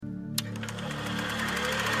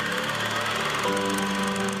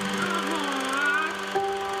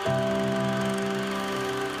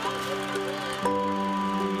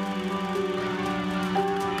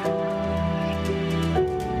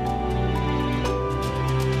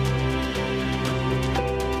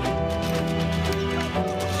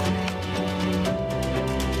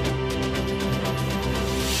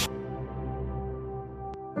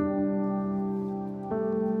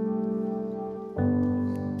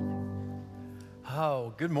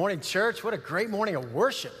Good morning, church. What a great morning of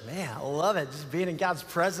worship. Man, I love it. Just being in God's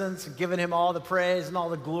presence and giving him all the praise and all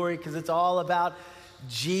the glory because it's all about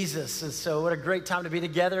Jesus. And so what a great time to be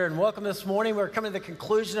together. And welcome this morning. We're coming to the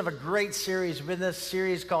conclusion of a great series. We've been in this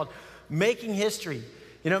series called Making History.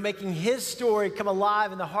 You know, making his story come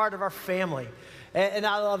alive in the heart of our family. And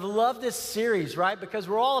I love this series, right? Because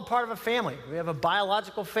we're all a part of a family. We have a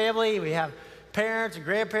biological family. We have parents and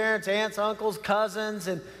grandparents, aunts, uncles, cousins,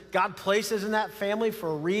 and God places in that family for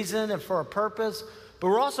a reason and for a purpose. But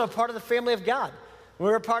we're also a part of the family of God.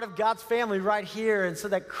 We're a part of God's family right here, and so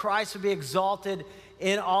that Christ would be exalted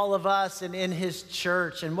in all of us and in his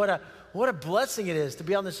church. And what a blessing it is to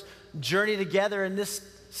be on this journey together. And this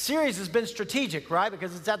series has been strategic, right?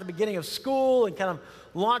 Because it's at the beginning of school and kind of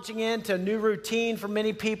launching into a new routine for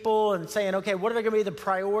many people and saying, okay, what are going to be the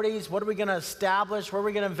priorities? What are we going to establish? Where are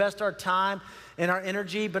we going to invest our time and our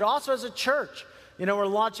energy? But also as a church, you know, we're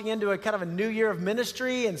launching into a kind of a new year of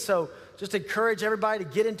ministry. And so just encourage everybody to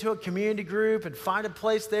get into a community group and find a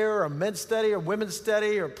place there, or a men's study or women's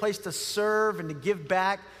study, or a place to serve and to give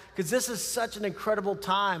back. Because this is such an incredible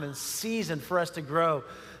time and season for us to grow.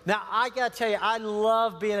 Now, I got to tell you, I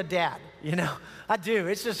love being a dad. You know, I do.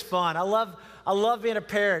 It's just fun. I love being a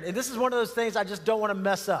parent. And this is one of those things I just don't want to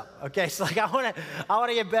mess up. Okay, so like I want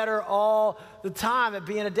to get better all the time at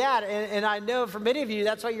being a dad. And I know for many of you,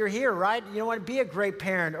 that's why you're here, right? You want to be a great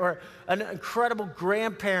parent or an incredible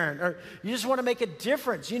grandparent, or you just want to make a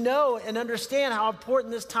difference. You know and understand how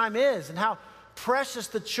important this time is and how precious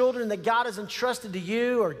the children that God has entrusted to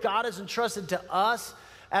you or God has entrusted to us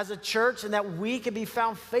as a church, and that we can be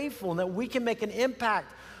found faithful and that we can make an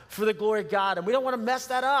impact for the glory of God. And we don't want to mess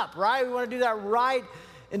that up, right? We want to do that right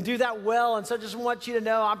and do that well. And so I just want you to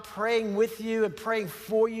know I'm praying with you and praying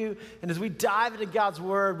for you. And as we dive into God's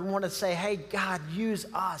word, we want to say, hey, God, use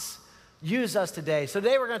us. Use us today. So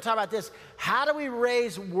today we're going to talk about this. How do we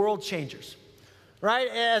raise world changers? Right?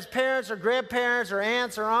 As parents or grandparents or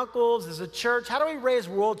aunts or uncles, as a church, how do we raise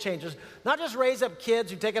world changers? Not just raise up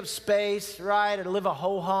kids who take up space, right, or live a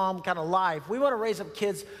ho-hum kind of life. We want to raise up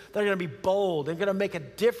kids that are going to be bold and going to make a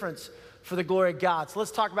difference for the glory of God. So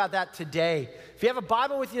let's talk about that today. If you have a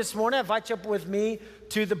Bible with you this morning, I invite you up with me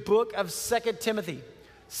to the book of 2 Timothy.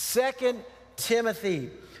 2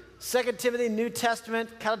 Timothy. 2 Timothy, New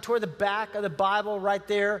Testament, kind of toward the back of the Bible right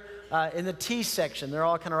there in the T section. They're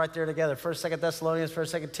all kind of right there together. 1st, 2nd Thessalonians,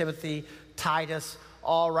 1st, 2nd Timothy, Titus,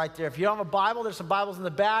 all right there. If you don't have a Bible, there's some Bibles in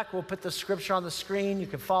the back. We'll put the scripture on the screen. You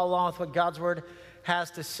can follow along with what God's word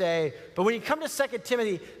has to say. But when you come to 2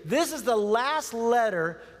 Timothy, this is the last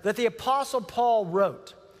letter that the Apostle Paul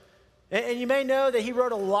wrote. And you may know that he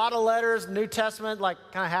wrote a lot of letters in the New Testament, like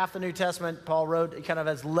kind of half the New Testament Paul wrote kind of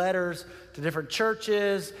as letters to different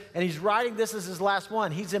churches. And he's writing this as his last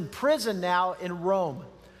one. He's in prison now in Rome.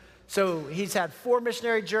 So he's had 4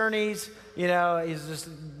 missionary journeys. You know, he's just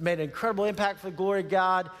made an incredible impact for the glory of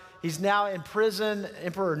God. He's now in prison.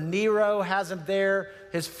 Emperor Nero has him there.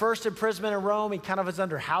 His first imprisonment in Rome, he kind of was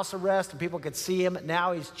under house arrest and people could see him.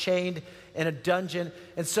 Now he's chained in a dungeon.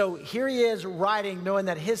 And so here he is writing, knowing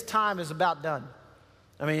that his time is about done.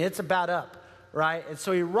 I mean, it's about up, right? And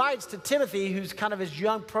so he writes to Timothy, who's kind of his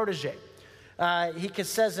young protege. He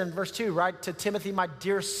says in verse 2, write to Timothy, my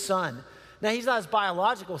dear son. Now, he's not his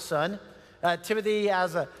biological son. Timothy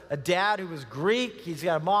has a dad who was Greek. He's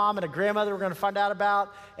got a mom and a grandmother we're going to find out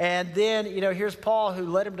about. And then, you know, here's Paul, who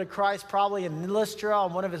led him to Christ probably in Lystra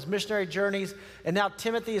on one of his missionary journeys. And now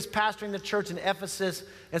Timothy is pastoring the church in Ephesus.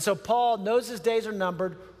 And so Paul knows his days are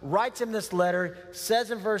numbered, writes him this letter, says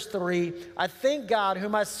in verse 3, I thank God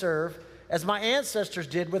whom I serve, as my ancestors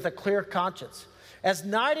did with a clear conscience. As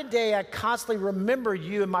night and day I constantly remember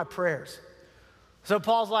you in my prayers. So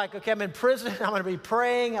Paul's like, okay, I'm in prison. I'm going to be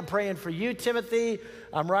praying. I'm praying for you, Timothy.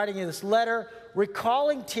 I'm writing you this letter.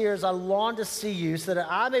 Recalling tears, I long to see you so that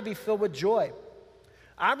I may be filled with joy.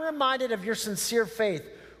 I'm reminded of your sincere faith,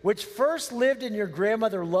 which first lived in your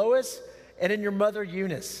grandmother Lois and in your mother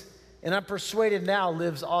Eunice. And I'm persuaded now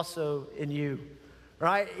lives also in you.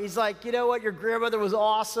 Right? He's like, you know what? Your grandmother was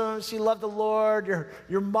awesome. She loved the Lord.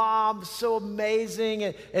 Your mom, so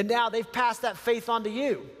amazing. And now they've passed that faith on to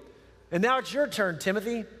you. And now it's your turn,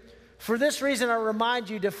 Timothy. For this reason, I remind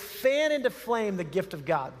you to fan into flame the gift of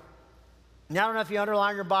God. Now, I don't know if you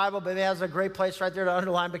underline your Bible, but it has a great place right there to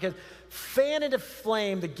underline, because fan into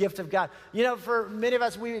flame the gift of God. You know, for many of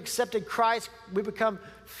us, we accepted Christ, we become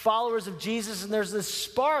followers of Jesus, and there's this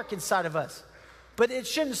spark inside of us. But it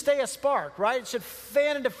shouldn't stay a spark, right? It should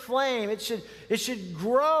fan into flame. It should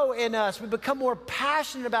grow in us. We become more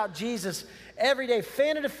passionate about Jesus every day.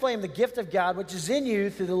 Fan into flame the gift of God, which is in you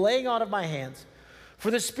through the laying on of my hands.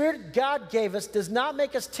 For the Spirit God gave us does not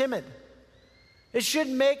make us timid. It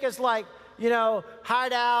shouldn't make us like,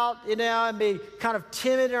 hide out, and be kind of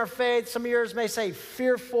timid in our faith. Some of yours may say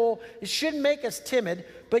fearful. It shouldn't make us timid,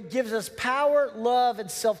 but gives us power, love,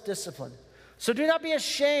 and self-discipline. So do not be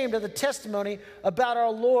ashamed of the testimony about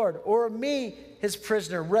our Lord or of me, his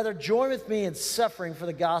prisoner. Rather, join with me in suffering for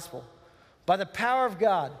the gospel. By the power of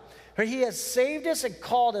God, for he has saved us and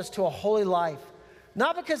called us to a holy life,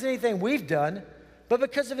 not because of anything we've done, but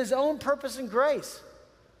because of his own purpose and grace.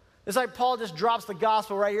 It's like Paul just drops the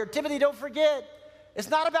gospel right here. Timothy, don't forget,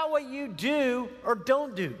 it's not about what you do or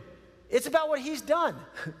don't do. It's about what he's done.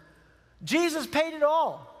 Jesus paid it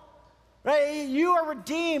all, right? You are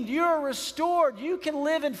redeemed. You are restored. You can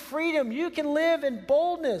live in freedom. You can live in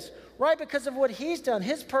boldness, right? Because of what he's done,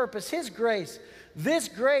 his purpose, his grace. This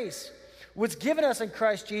grace was given us in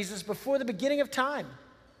Christ Jesus before the beginning of time,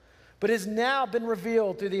 but has now been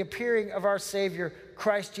revealed through the appearing of our Savior,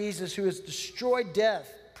 Christ Jesus, who has destroyed death.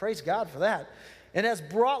 Praise God for that. And has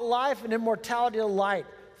brought life and immortality to light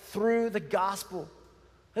through the gospel.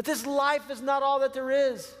 That this life is not all that there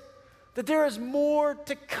is. That there is more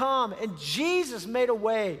to come. And Jesus made a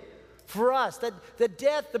way for us. That the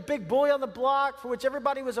death, the big bully on the block for which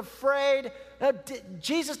everybody was afraid,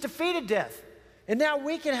 Jesus defeated death. And now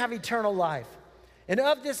we can have eternal life. And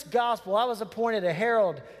of this gospel, I was appointed a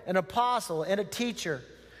herald, an apostle, and a teacher.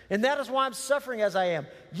 And that is why I'm suffering as I am.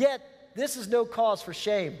 Yet, this is no cause for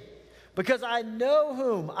shame, because I know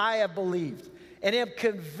whom I have believed and am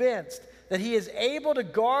convinced that he is able to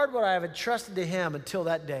guard what I have entrusted to him until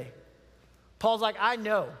that day. Paul's like, I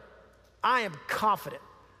know. I am confident.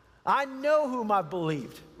 I know whom I've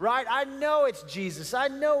believed, right? I know it's Jesus. I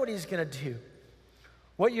know what he's going to do.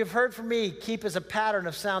 What you've heard from me, keep as a pattern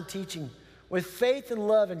of sound teaching with faith and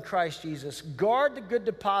love in Christ Jesus. Guard the good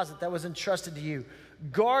deposit that was entrusted to you.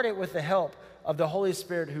 Guard it with the help of the Holy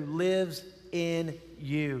Spirit who lives in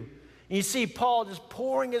you. And you see Paul just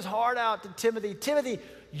pouring his heart out to Timothy. Timothy,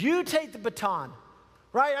 you take the baton,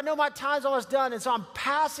 right? I know my time's almost done, and so I'm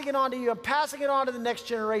passing it on to you. I'm passing it on to the next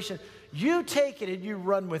generation. You take it and you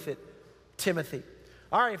run with it, Timothy.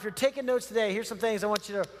 All right, if you're taking notes today, here's some things I want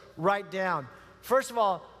you to write down. First of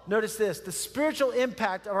all, notice this, the spiritual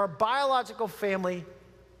impact of our biological family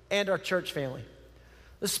and our church family.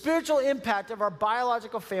 The spiritual impact of our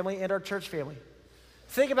biological family and our church family.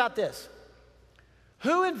 Think about this.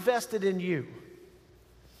 Who invested in you?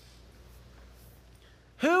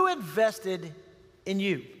 Who invested in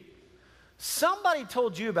you? Somebody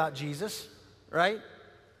told you about Jesus, right?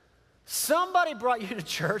 Somebody brought you to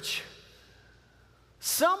church.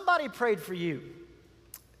 Somebody prayed for you.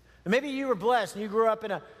 And maybe you were blessed and you grew up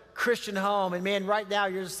in a Christian home, and man, right now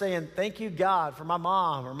you're just saying, thank you, God, for my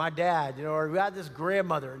mom or my dad, or we had this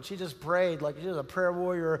grandmother and she just prayed like she was a prayer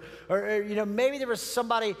warrior, or maybe there was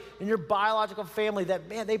somebody in your biological family that,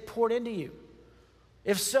 man, they poured into you.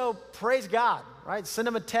 If so, praise God, right? Send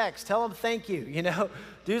them a text, tell them thank you,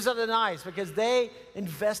 do something nice because they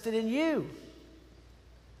invested in you.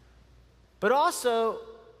 But also,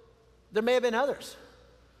 there may have been others.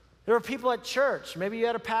 There were people at church. Maybe you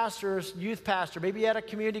had a pastor or youth pastor. Maybe you had a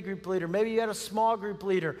community group leader. Maybe you had a small group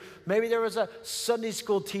leader. Maybe there was a Sunday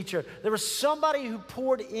school teacher. There was somebody who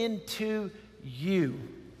poured into you.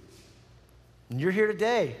 And you're here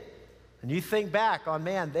today, and you think back on,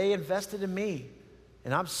 man, they invested in me.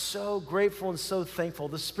 And I'm so grateful and so thankful.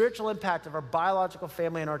 The spiritual impact of our biological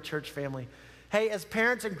family and our church family. Hey, as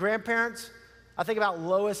parents and grandparents, I think about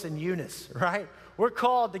Lois and Eunice, right? We're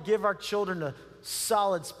called to give our children a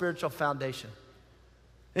solid spiritual foundation.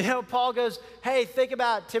 Paul goes, hey, think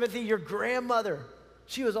about Timothy, your grandmother.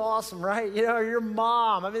 She was awesome, right? Your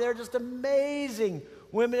mom. I mean, they're just amazing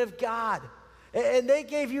women of God. And they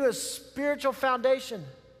gave you a spiritual foundation.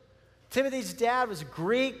 Timothy's dad was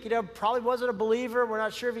Greek, probably wasn't a believer. We're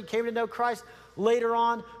not sure if he came to know Christ later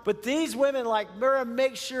on. But these women, we're going to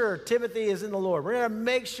make sure Timothy is in the Lord. We're going to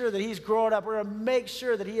make sure that he's growing up. We're going to make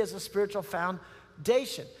sure that he has a spiritual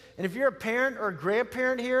foundation. And if you're a parent or a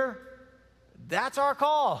grandparent here, that's our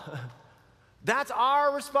call. That's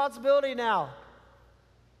our responsibility now.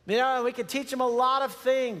 We can teach them a lot of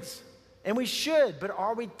things, and we should, but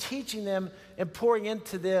are we teaching them and pouring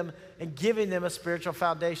into them and giving them a spiritual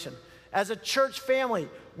foundation? As a church family,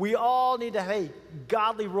 we all need to have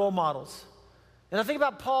godly role models. And I think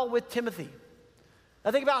about Paul with Timothy.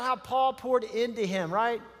 I think about how Paul poured into him,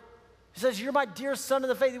 right? He says, you're my dear son in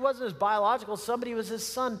the faith. He wasn't his biological son, but he was his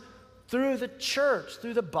son through the church,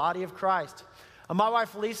 through the body of Christ. My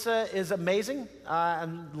wife, Lisa, is amazing. I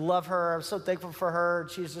love her. I'm so thankful for her.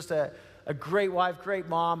 She's just a great wife, great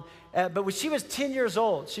mom. But when she was 10 years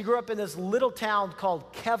old, she grew up in this little town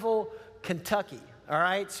called Keville, Kentucky. All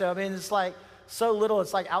right? So, I mean, it's like so little.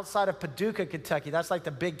 It's like outside of Paducah, Kentucky. That's like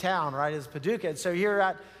the big town, right, is Paducah. And so here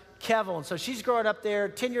at Keville. And so she's growing up there,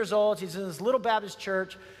 10 years old. She's in this little Baptist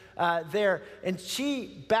church there. And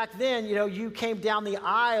she, back then, you know, you came down the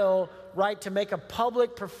aisle, right, to make a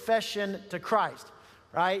public profession to Christ,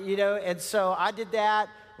 right? You know, and so I did that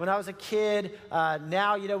when I was a kid.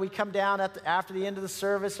 Now, you know, we come down after the end of the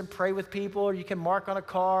service and pray with people, or you can mark on a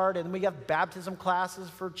card, and we got baptism classes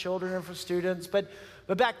for children and for students. But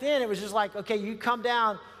back then, it was just like, okay, you come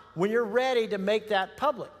down when you're ready to make that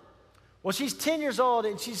public. Well, she's 10 years old,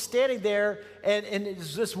 and she's standing there, and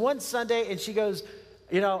it's this one Sunday, and she goes,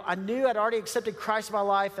 you know, I knew I'd already accepted Christ in my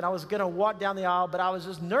life, and I was going to walk down the aisle, but I was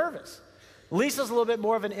just nervous. Lisa's a little bit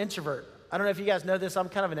more of an introvert. I don't know if you guys know this. I'm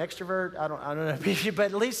kind of an extrovert. I don't know,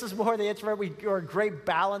 but Lisa's more the introvert. We are a great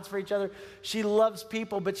balance for each other. She loves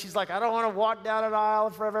people, but she's like, I don't want to walk down an aisle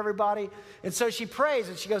in front of everybody. And so she prays,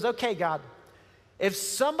 and she goes, okay, God, if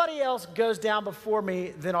somebody else goes down before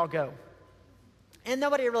me, then I'll go. And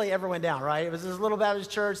nobody really ever went down, right? It was this little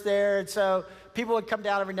Baptist church there, and so people would come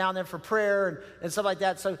down every now and then for prayer and stuff like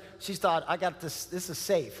that. So she thought, I got this. This is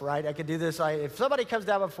safe, right? I can do this. If somebody comes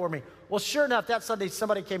down before me. Well, sure enough, that Sunday,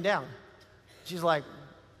 somebody came down. She's like,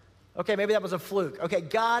 okay, maybe that was a fluke. Okay,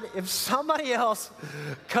 God, if somebody else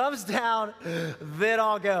comes down, then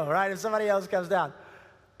I'll go, right? If somebody else comes down.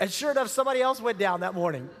 And sure enough, somebody else went down that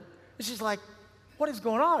morning. And she's like, what is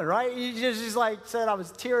going on, right? She's like, said I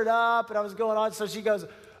was teared up and I was going on. So she goes,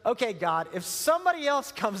 okay, God, if somebody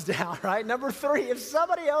else comes down, right? Number 3, if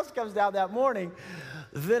somebody else comes down that morning,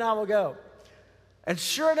 then I will go. And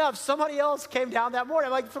sure enough, somebody else came down that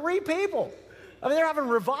morning, like 3 people. I mean, they're having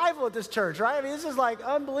revival at this church, right? I mean, this is like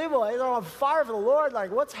unbelievable. They're on fire for the Lord.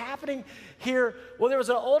 Like, what's happening here? Well, there was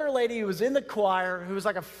an older lady who was in the choir who was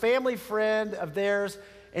like a family friend of theirs,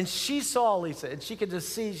 and she saw Lisa, and she could just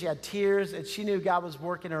see she had tears, and she knew God was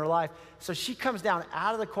working in her life. So she comes down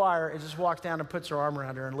out of the choir and just walks down and puts her arm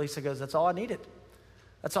around her, and Lisa goes, that's all I needed.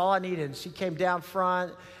 That's all I needed. And she came down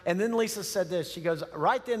front, and then Lisa said this. She goes,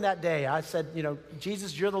 right then that day, I said, you know,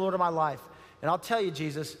 Jesus, you're the Lord of my life. And I'll tell you,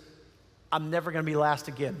 Jesus, I'm never going to be last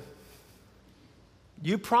again.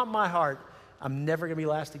 You prompt my heart. I'm never going to be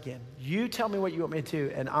last again. You tell me what you want me to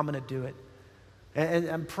do, and I'm going to do it.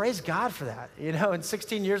 And praise God for that. You know, and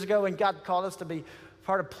 16 years ago when God called us to be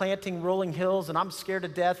part of planting Rolling Hills, and I'm scared to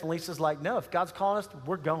death, and Lisa's like, no, if God's calling us,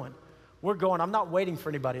 we're going. We're going. I'm not waiting for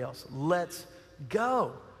anybody else. Let's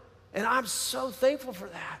go. And I'm so thankful for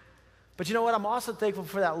that. But you know what? I'm also thankful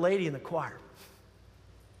for that lady in the choir.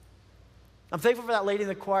 I'm thankful for that lady in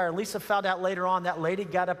the choir. And Lisa found out later on that lady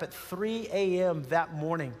got up at 3 a.m. that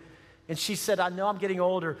morning. And she said, I know I'm getting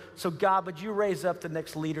older, so God, would you raise up the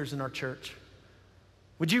next leaders in our church?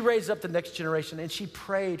 Would you raise up the next generation? And she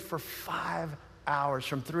prayed for 5 hours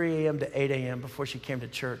from 3 a.m. to 8 a.m. before she came to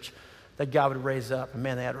church that God would raise up. And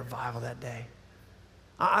man, they had revival that day.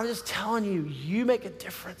 I'm just telling you, you make a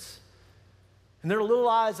difference. And there are little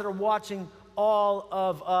eyes that are watching all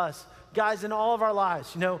of us. Guys, in all of our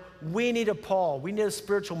lives, you know, we need a Paul. We need a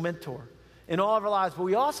spiritual mentor in all of our lives, but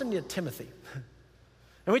we also need a Timothy.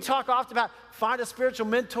 And we talk often about find a spiritual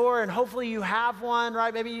mentor, and hopefully you have one,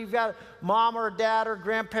 right? Maybe you've got a mom or a dad or a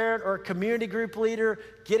grandparent or a community group leader.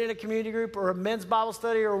 Get in a community group or a men's Bible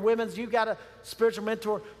study or a women's. You've got a spiritual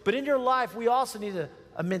mentor. But in your life, we also need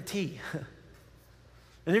a mentee.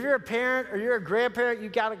 And if you're a parent or you're a grandparent, you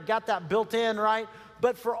got that built in, right?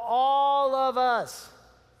 But for all of us,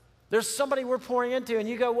 there's somebody we're pouring into, and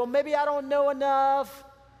you go, well, maybe I don't know enough.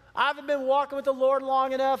 I haven't been walking with the Lord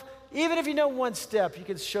long enough. Even if you know one step, you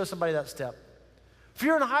can show somebody that step. If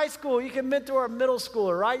you're in high school, you can mentor a middle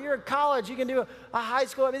schooler, right? You're in college, you can do a high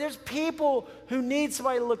school. I mean, there's people who need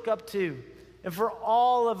somebody to look up to. And for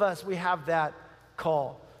all of us, we have that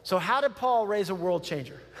call. So how did Paul raise a world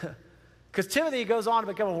changer? Because Timothy goes on to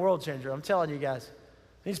become a world changer, I'm telling you guys.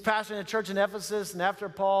 He's pastoring a church in Ephesus, and after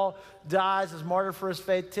Paul dies as martyr for his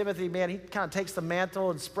faith, Timothy, man, he kind of takes the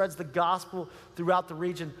mantle and spreads the gospel throughout the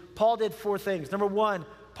region. Paul did 4 things. Number 1,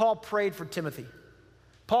 Paul prayed for Timothy.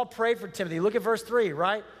 Paul prayed for Timothy. Look at verse 3,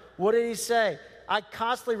 right? What did he say? I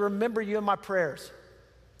constantly remember you in my prayers.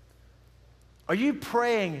 Are you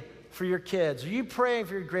praying for your kids? Are you praying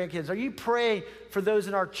for your grandkids? Are you praying for those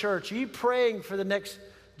in our church? Are you praying for the next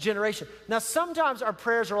generation? Now, sometimes our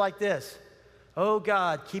prayers are like this. Oh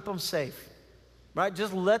God, keep them safe, right?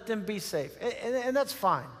 Just let them be safe. And that's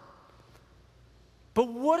fine. But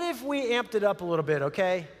what if we amped it up a little bit,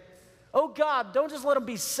 okay? Oh God, don't just let them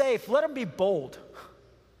be safe. Let them be bold.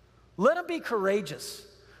 Let them be courageous.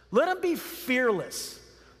 Let them be fearless.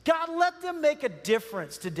 God, let them make a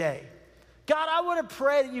difference today. God, I want to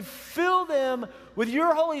pray that you fill them with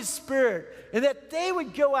your Holy Spirit and that they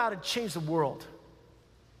would go out and change the world.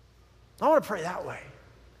 I want to pray that way.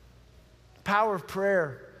 Power of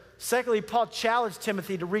prayer. Secondly, Paul challenged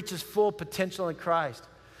Timothy to reach his full potential in Christ.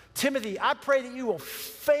 Timothy, I pray that you will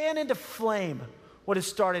fan into flame what has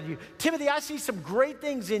started you. Timothy, I see some great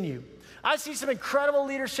things in you. I see some incredible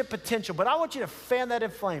leadership potential, but I want you to fan that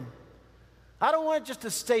in flame. I don't want it just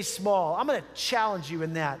to stay small. I'm going to challenge you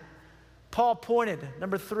in that. Paul pointed,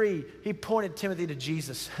 number 3, he pointed Timothy to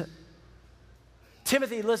Jesus.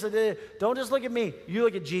 Timothy, listen, don't just look at me. You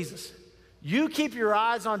look at Jesus. You keep your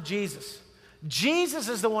eyes on Jesus. Jesus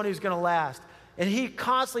is the one who's going to last. And he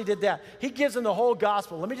constantly did that. He gives them the whole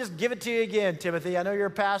gospel. Let me just give it to you again, Timothy. I know you're a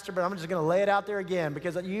pastor, but I'm just going to lay it out there again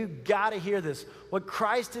because you got to hear this. What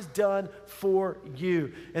Christ has done for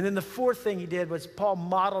you. And then the 4th thing he did was Paul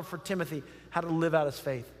modeled for Timothy how to live out his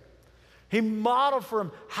faith. He modeled for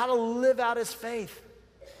him how to live out his faith.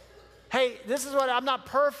 Hey, this is what, I'm not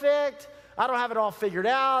perfect. I don't have it all figured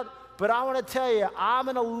out. But I want to tell you, I'm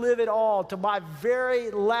going to live it all to my very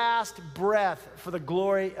last breath for the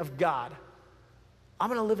glory of God. I'm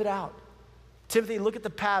going to live it out. Timothy, look at the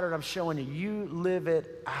pattern I'm showing you. You live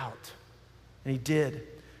it out. And he did.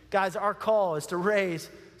 Guys, our call is to raise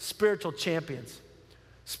spiritual champions.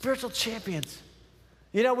 Spiritual champions.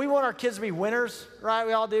 You know, we want our kids to be winners, right?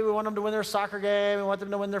 We all do. We want them to win their soccer game. We want them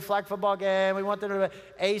to win their flag football game. We want them to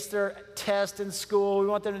ace their test in school. We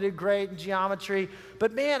want them to do great in geometry.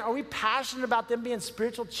 But man, are we passionate about them being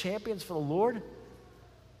spiritual champions for the Lord?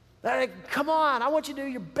 Like, come on, I want you to do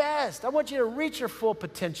your best. I want you to reach your full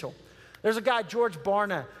potential. There's a guy, George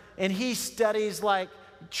Barna, and he studies like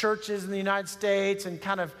churches in the United States and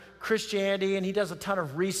kind of Christianity, and he does a ton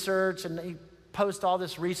of research, and he posts all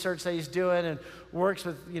this research that he's doing and works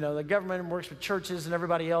with, you know, the government and works with churches and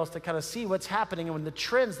everybody else to kind of see what's happening and the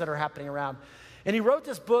trends that are happening around. And he wrote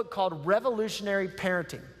this book called Revolutionary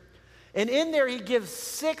Parenting. And in there, he gives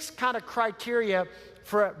 6 kind of criteria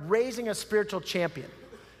for raising a spiritual champion.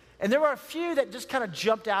 And there were a few that just kind of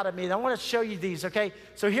jumped out at me, and I want to show you these, okay?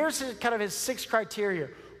 So here's kind of his 6 criteria.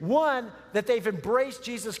 1, that they've embraced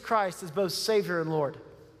Jesus Christ as both Savior and Lord.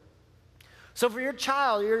 So for your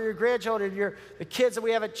child, your grandchildren, the kids that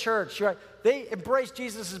we have at church, right, they embrace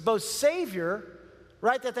Jesus as both Savior,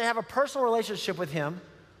 right, that they have a personal relationship with him,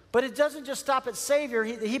 but it doesn't just stop at Savior.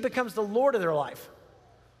 He becomes the Lord of their life.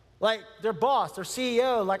 Like their boss, their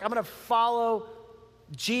CEO, like I'm going to follow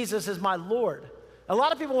Jesus as my Lord. A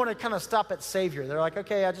lot of people want to kind of stop at Savior. They're like,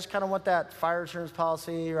 okay, I just kind of want that fire insurance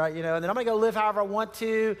policy, right? You know, and then I'm going to go live however I want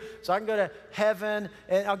to, so I can go to heaven,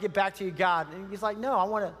 and I'll get back to you, God. And he's like, no,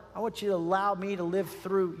 I want you to allow me to live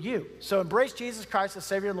through you. So embrace Jesus Christ as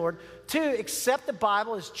Savior and Lord. 2, accept the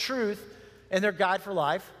Bible as truth and their guide for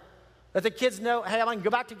life. That the kids know, hey, I'm going to go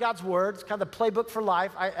back to God's Word. It's kind of the playbook for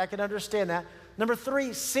life. I can understand that. Number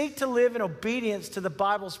 3, seek to live in obedience to the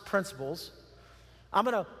Bible's principles. I'm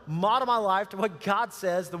going to model my life to what God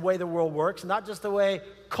says, the way the world works, not just the way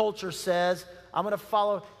culture says. I'm going to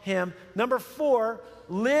follow him. Number 4,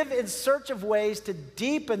 live in search of ways to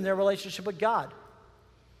deepen their relationship with God.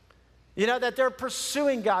 You know, that they're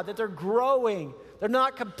pursuing God, that they're growing, they're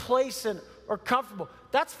not complacent or comfortable.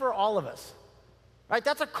 That's for all of us, right?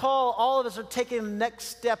 That's a call all of us are taking the next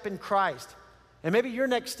step in Christ. And maybe your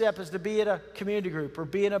next step is to be at a community group or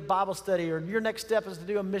be in a Bible study, or your next step is to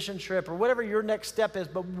do a mission trip, or whatever your next step is,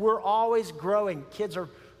 but we're always growing. Kids are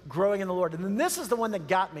growing in the Lord. And then this is the one that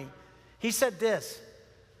got me. He said this: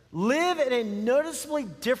 live in a noticeably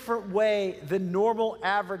different way than normal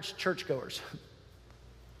average churchgoers.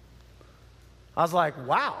 I was like,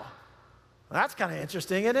 wow, that's kind of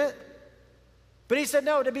interesting, isn't it? But he said,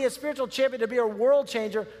 no, to be a spiritual champion, to be a world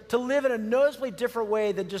changer, to live in a noticeably different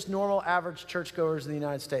way than just normal average churchgoers in the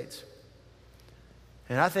United States.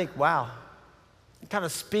 And I think, wow, it kind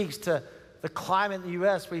of speaks to the climate in the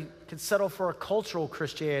U.S. We could settle for a cultural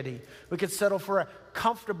Christianity. We could settle for a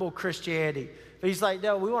comfortable Christianity. But he's like,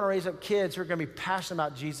 no, we want to raise up kids who are going to be passionate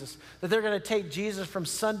about Jesus, that they're going to take Jesus from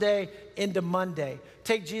Sunday into Monday,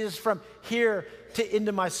 take Jesus from here to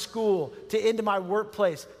into my school, to into my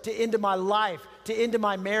workplace, to into my life, to into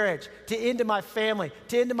my marriage, to into my family,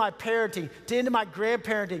 to into my parenting, to into my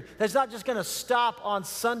grandparenting. That's not just going to stop on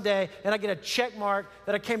Sunday and I get a check mark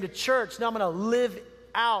that I came to church. No, I'm going to live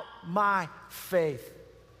out my faith.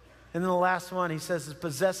 And then the last one, he says, it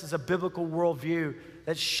possesses a biblical worldview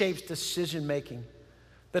that shapes decision making.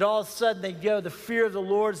 That all of a sudden they go, the fear of the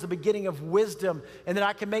Lord is the beginning of wisdom, and that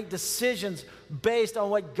I can make decisions based on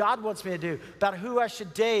what God wants me to do, about who I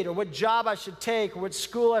should date, or what job I should take, or what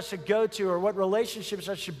school I should go to, or what relationships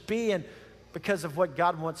I should be in because of what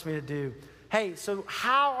God wants me to do. Hey, so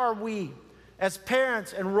how are we as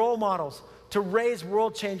parents and role models to raise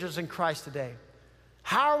world changers in Christ today?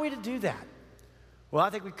 How are we to do that? Well, I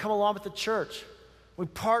think we come along with the church. We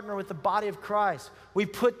partner with the body of Christ. We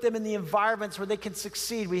put them in the environments where they can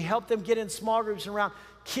succeed. We help them get in small groups around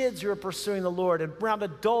kids who are pursuing the Lord and around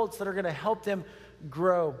adults that are going to help them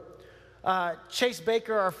grow. Chase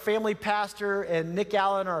Baker, our family pastor, and Nick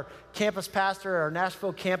Allen, our campus pastor at our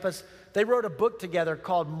Nashville campus, they wrote a book together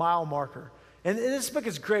called Mile Marker. And this book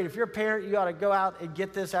is great. If you're a parent, you ought to go out and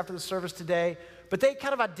get this after the service today. But they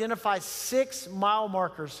kind of identify 6 mile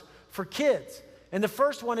markers for kids. And the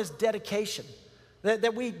first one is dedication.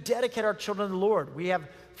 That we dedicate our children to the Lord. We have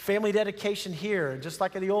family dedication here. Just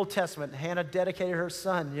like in the Old Testament, Hannah dedicated her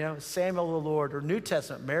son, Samuel to the Lord. Or New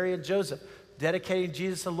Testament, Mary and Joseph dedicating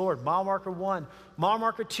Jesus to the Lord. Mile marker 1. Mile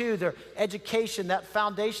marker 2, their education, that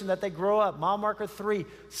foundation that they grow up. Mile marker 3,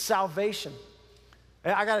 salvation.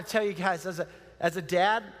 And I got to tell you guys, as a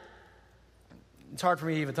dad, it's hard for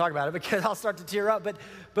me to even talk about it because I'll start to tear up.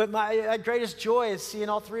 But my greatest joy is seeing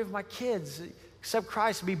all 3 of my kids accept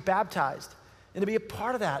Christ and be baptized and to be a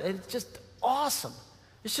part of that. And it's just awesome.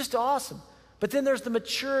 It's just awesome. But then there's the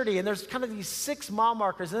maturity, and there's kind of these 6 mile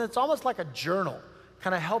markers, and it's almost like a journal,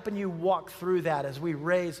 kind of helping you walk through that as we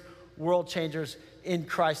raise world changers in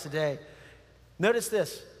Christ today. Notice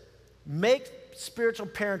this. Make spiritual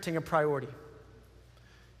parenting a priority.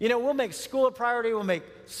 We'll make school a priority, we'll make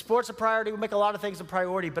sports a priority, we'll make a lot of things a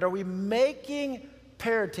priority, but are we making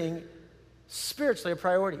parenting spiritually a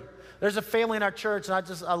priority? There's a family in our church,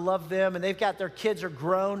 and I love them, and they've got their kids are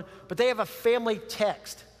grown, but they have a family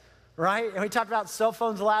text, right? And we talked about cell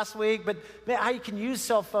phones last week, but man, how you can use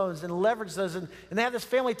cell phones and leverage those, and they have this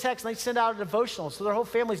family text, and they send out a devotional, so their whole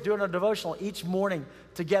family's doing a devotional each morning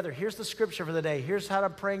together. Here's the scripture for the day. Here's how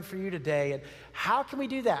I'm praying for you today, and how can we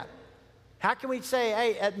do that? How can we say,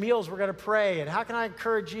 hey, at meals we're going to pray, and how can I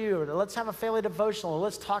encourage you? Or let's have a family devotional, and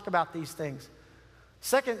let's talk about these things.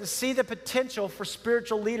 Second, see the potential for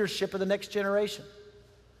spiritual leadership of the next generation.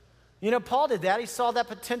 Paul did that. He saw that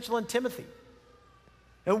potential in Timothy.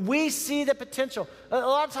 And we see the potential. A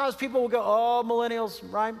lot of times people will go, oh, millennials,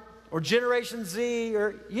 right? Or Generation Z,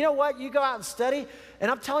 or you know what? You go out and study, and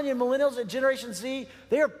I'm telling you, millennials and Generation Z,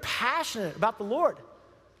 they are passionate about the Lord.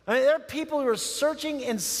 I mean, there are people who are searching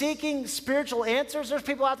and seeking spiritual answers. There's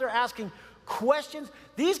people out there asking questions.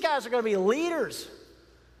 These guys are going to be leaders.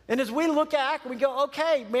 And as we look at, we go,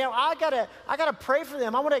 okay, man, I gotta pray for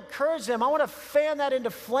them. I want to encourage them. I want to fan that into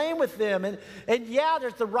flame with them. And yeah,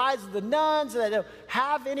 there's the rise of the nuns that don't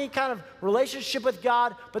have any kind of relationship with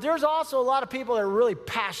God. But there's also a lot of people that are really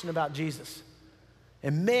passionate about Jesus.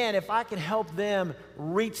 And man, if I can help them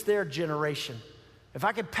reach their generation, if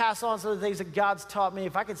I can pass on some of the things that God's taught me,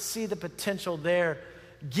 if I can see the potential there,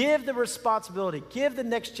 give the responsibility, give the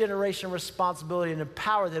next generation responsibility and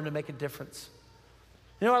empower them to make a difference.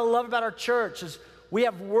 You know what I love about our church is we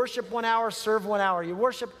have worship 1 hour, serve 1 hour. You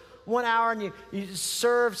worship 1 hour and you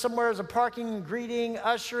serve somewhere as a parking, greeting,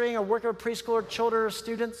 ushering, or working with preschool or children or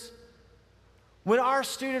students. When our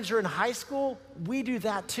students are in high school, we do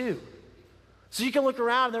that too. So you can look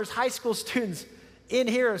around and there's high school students in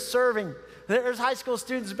here serving. There's high school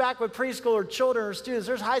students back with preschool or children or students.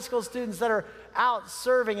 There's high school students that are out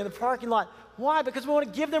serving in the parking lot. Why? Because we want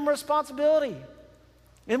to give them responsibility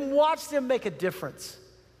and watch them make a difference.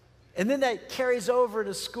 And then that carries over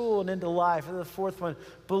to school and into life. And the fourth one,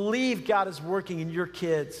 believe God is working in your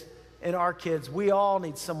kids and our kids. We all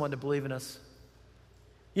need someone to believe in us.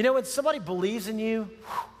 When somebody believes in you,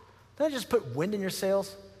 don't they just put wind in your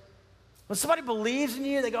sails? When somebody believes in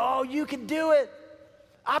you, they go, oh, you can do it.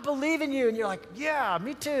 I believe in you. And you're like, yeah,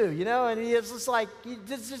 me too, And it's just like, it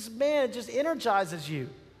just energizes you.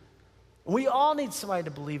 We all need somebody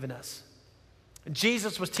to believe in us.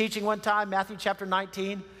 Jesus was teaching one time, Matthew chapter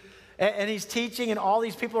 19, and he's teaching, and all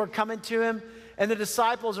these people are coming to him, and the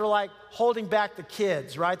disciples are like holding back the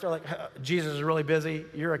kids, right? They're like, Jesus is really busy.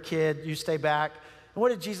 You're a kid. You stay back. And what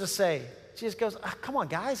did Jesus say? Jesus goes, come on,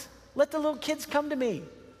 guys. Let the little kids come to me.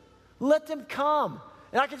 Let them come.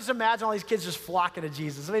 And I can just imagine all these kids just flocking to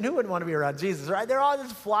Jesus. I mean, who wouldn't want to be around Jesus, right? They're all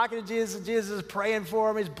just flocking to Jesus, and Jesus is praying for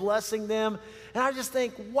them. He's blessing them. And I just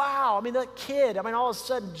think, wow. I mean, that kid, all of a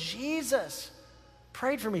sudden, Jesus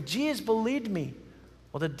prayed for me. Jesus believed me.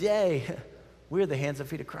 Well, today, we're the hands and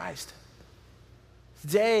feet of Christ.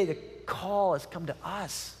 Today, the call has come to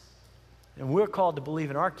us. And we're called to believe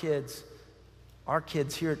in our kids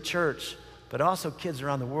here at church, but also kids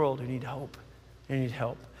around the world who need hope. Who need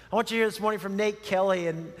help. I want you to hear this morning from Nate Kelly.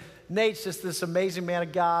 And Nate's just this amazing man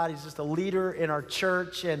of God. He's just a leader in our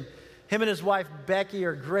church. And him and his wife, Becky,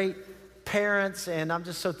 are great parents. And I'm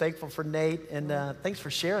just so thankful for Nate. And thanks for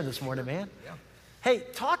sharing this morning, man. Yeah. Hey,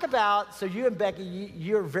 talk about, so you and Becky,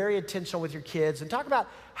 you're very intentional with your kids, and talk about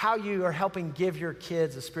how you are helping give your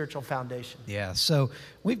kids a spiritual foundation. Yeah, so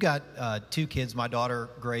we've got 2 kids. My daughter,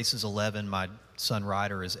 Grace, is 11. My son,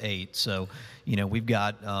 Ryder, is 8. So, we've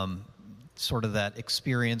got sort of that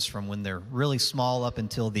experience from when they're really small up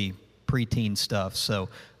until the preteen stuff. So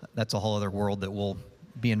that's a whole other world that we'll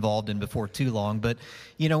be involved in before too long. But,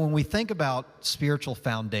 when we think about spiritual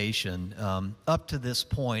foundation, up to this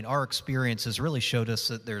point, our experience has really showed us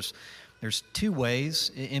that there's 2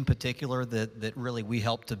 ways in particular that really we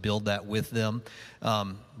help to build that with them.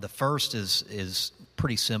 The first is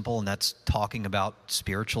pretty simple, and that's talking about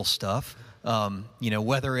spiritual stuff.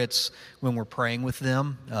 Whether it's when we're praying with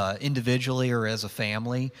them individually or as a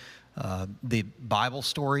family, the Bible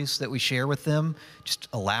stories that we share with them, just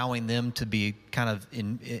allowing them to be kind of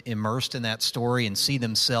immersed in that story and see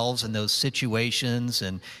themselves in those situations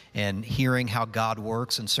and hearing how God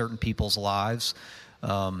works in certain people's lives.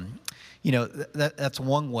 That's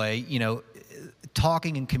one way.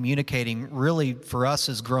 Talking and communicating really for us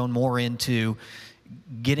has grown more into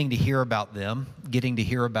getting to hear about them, getting to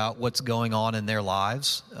hear about what's going on in their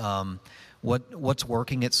lives, what's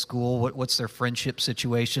working at school, what's their friendship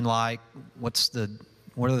situation like, what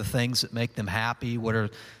are the things that make them happy, what are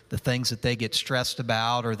the things that they get stressed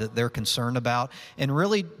about or that they're concerned about, and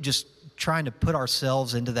really just trying to put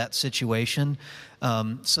ourselves into that situation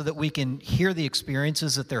so that we can hear the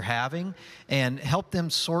experiences that they're having and help them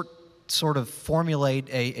sort of formulate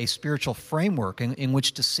a spiritual framework in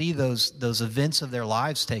which to see those events of their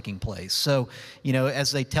lives taking place. So,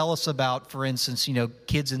 as they tell us about, for instance,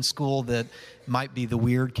 kids in school that might be the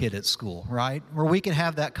weird kid at school, right? Where we can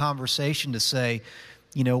have that conversation to say,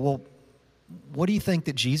 well, what do you think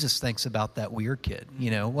that Jesus thinks about that weird kid?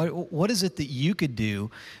 What is it that you could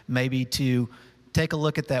do maybe to take a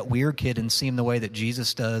look at that weird kid and see him the way that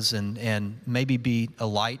Jesus does and maybe be a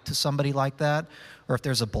light to somebody like that? Or if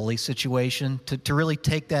there's a bully situation, to really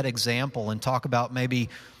take that example and talk about maybe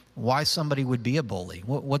why somebody would be a bully.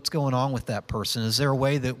 What's going on with that person? Is there a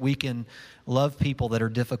way that we can love people that are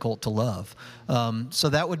difficult to love? So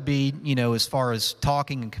that would be, as far as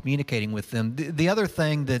talking and communicating with them. The other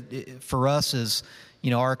thing that for us is,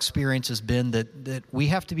 our experience has been that we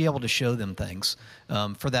have to be able to show them things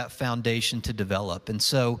for that foundation to develop. And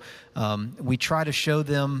so we try to show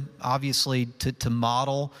them, obviously, to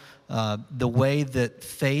model the way that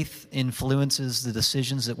faith influences the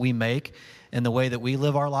decisions that we make and the way that we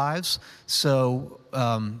live our lives. So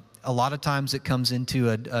a lot of times it comes into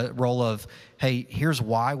a role of, hey, here's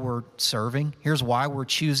why we're serving. Here's why we're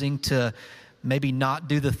choosing to maybe not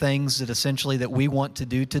do the things that essentially that we want to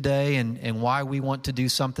do today and why we want to do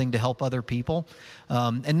something to help other people.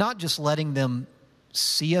 And not just letting them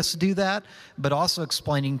see us do that, but also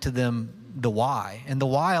explaining to them the why. And the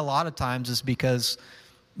why a lot of times is because,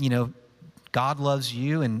 God loves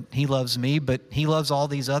you and He loves me, but He loves all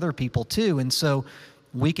these other people too. And so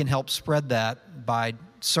we can help spread that by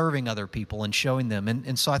serving other people and showing them.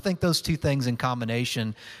 And so I think those 2 things in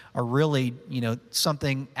combination are really,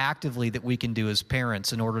 something actively that we can do as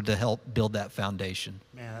parents in order to help build that foundation.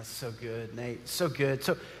 Man, that's so good, Nate. So good.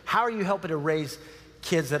 So how are you helping to raise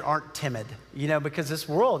kids that aren't timid? Because this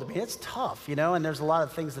world, it's tough, and there's a lot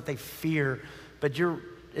of things that they fear, but you're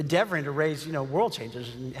endeavoring to raise, world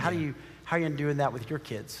changers. And how are you doing that with your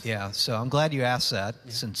kids? Yeah, so I'm glad you asked that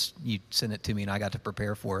since you sent it to me and I got to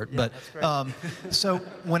prepare for it. Yeah, but so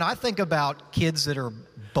when I think about kids that are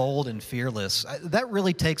bold and fearless, that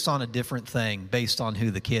really takes on a different thing based on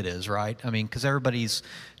who the kid is, right? Because everybody's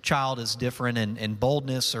child is different and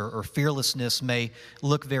boldness or fearlessness may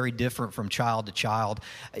look very different from child to child.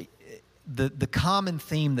 The common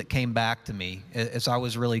theme that came back to me as I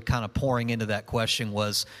was really kind of pouring into that question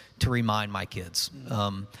was to remind my kids.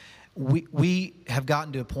 We have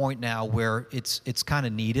gotten to a point now where it's kind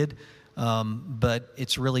of needed, but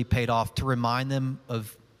it's really paid off to remind them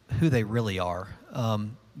of who they really are,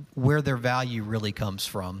 where their value really comes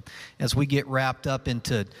from. As we get wrapped up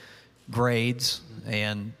into grades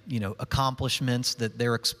and accomplishments that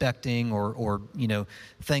they're expecting or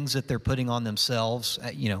things that they're putting on themselves,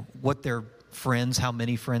 what their friends, how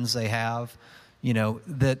many friends they have,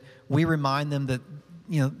 that we remind them that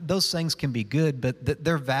those things can be good, but that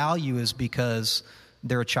their value is because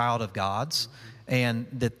they're a child of God's, and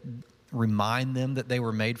that remind them that they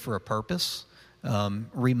were made for a purpose,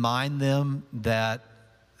 Remind them that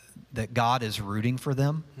God is rooting for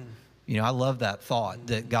them. You know, I love that thought,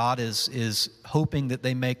 that God is hoping that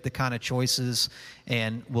they make the kind of choices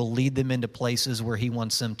and will lead them into places where he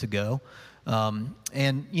wants them to go.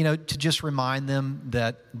 And, you know, to just remind them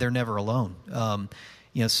that they're never alone.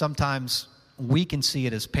 You know, sometimes we can see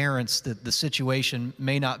it as parents that the situation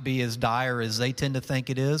may not be as dire as they tend to think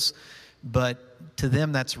it is, but to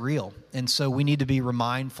them that's real. And so we need to be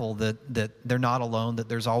mindful that they're not alone, that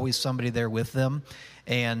there's always somebody there with them,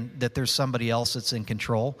 and that there's somebody else that's in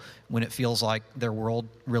control when it feels like their world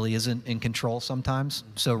really isn't in control sometimes.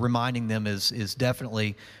 So reminding them is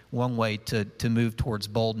definitely one way to move towards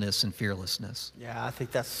boldness and fearlessness. Yeah, I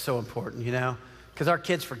think that's so important, you know, because our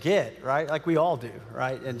kids forget, right? Like we all do,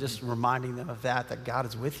 right? And just reminding them of that God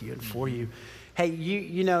is with you and for you. Hey,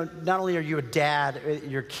 you know, not only are you a dad,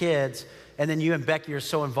 your kids, and then you and Becky are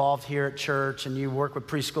so involved here at church, and you work with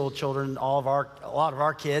preschool children, a lot of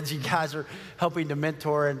our kids. You guys are helping to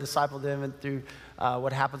mentor and disciple them and through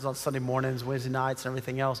what happens on Sunday mornings, Wednesday nights, and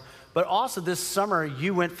everything else. But also this summer,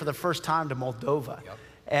 you went for the first time to Moldova. Yep.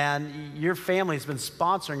 And your family's been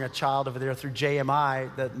sponsoring a child over there through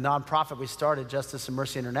JMI, the nonprofit we started, Justice and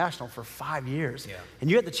Mercy International, for 5 years. Yeah. And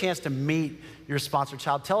you had the chance to meet your sponsored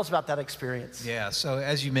child. Tell us about that experience. Yeah, so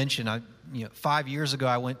as you mentioned, 5 years ago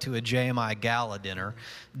I went to a JMI gala dinner,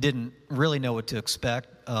 didn't really know what to expect,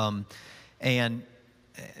 and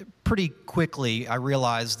pretty quickly I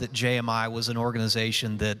realized that JMI was an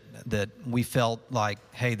organization that we felt like,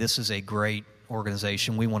 hey, this is a great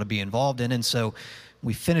organization we want to be involved in. And so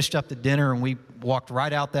we finished up the dinner and we walked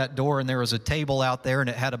right out that door, and there was a table out there and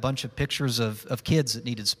it had a bunch of pictures of kids that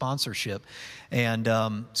needed sponsorship. And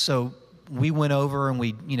so we went over and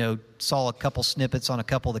we, saw a couple snippets on a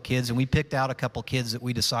couple of the kids, and we picked out a couple kids that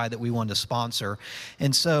we decided that we wanted to sponsor.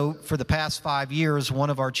 And so for the past 5 years, one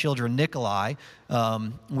of our children, Nikolai,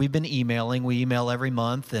 we've been emailing. We email every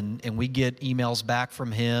month, and we get emails back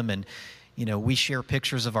from him, and we share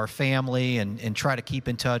pictures of our family and try to keep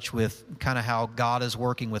in touch with kind of how God is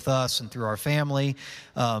working with us and through our family.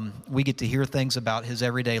 We get to hear things about his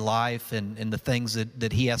everyday life and the things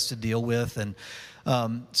that he has to deal with. And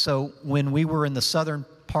so when we were in the southern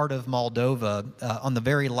part of Moldova, on the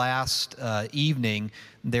very last evening,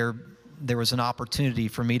 there was an opportunity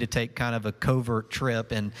for me to take kind of a covert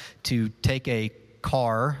trip and to take a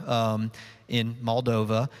car in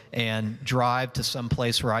Moldova and drive to some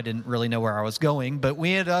place where I didn't really know where I was going. But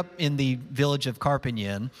we ended up in the village of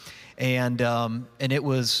Karpinin, and it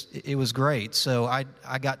was great. So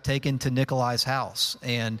I got taken to Nikolai's house,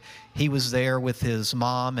 and he was there with his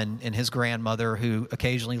mom and his grandmother, who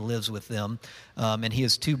occasionally lives with them, and he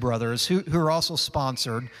has two brothers who are also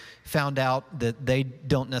sponsored. Found out that they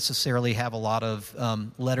don't necessarily have a lot of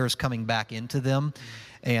letters coming back into them.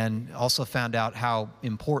 And also found out how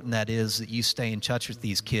important that is, that you stay in touch with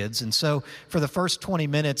these kids. And so for the first 20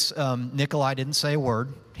 minutes, Nikolai didn't say a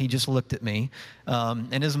word. He just looked at me.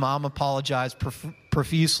 And his mom apologized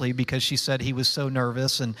profusely because she said he was so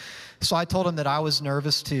nervous. And so I told him that I was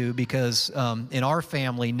nervous too, because in our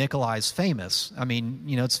family, Nikolai's famous. I mean,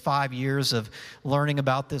 it's 5 years of learning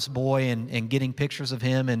about this boy and getting pictures of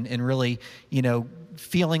him and really,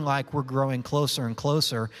 feeling like we're growing closer and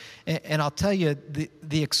closer. And I'll tell you,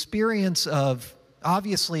 the experience of,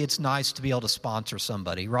 obviously it's nice to be able to sponsor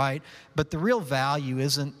somebody, right? But the real value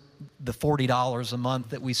isn't the $40 a month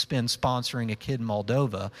that we spend sponsoring a kid in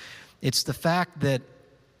Moldova. It's the fact that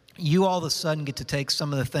you all of a sudden get to take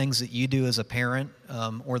some of the things that you do as a parent,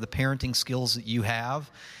 or the parenting skills that you have,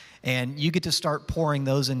 and you get to start pouring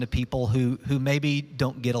those into people who maybe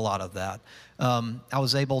don't get a lot of that. I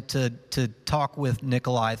was able to talk with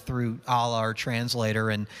Nikolai through Alla, our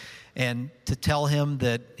translator, and to tell him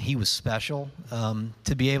that he was special,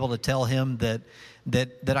 to be able to tell him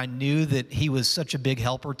that I knew that he was such a big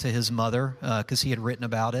helper to his mother, because he had written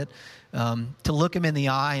about it, to look him in the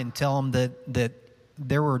eye and tell him that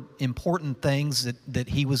there were important things that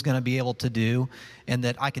he was going to be able to do, and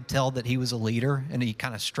that I could tell that he was a leader, and he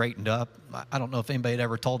kind of straightened up. I don't know if anybody had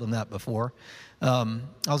ever told him that before. I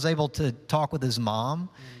was able to talk with his mom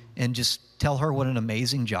and just tell her what an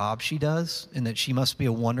amazing job she does, and that she must be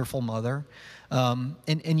a wonderful mother.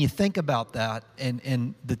 And you think about that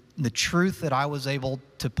and the truth that I was able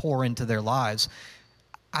to pour into their lives.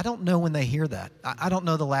 I don't know when they hear that. I don't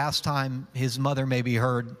know the last time his mother maybe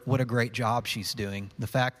heard what a great job she's doing. The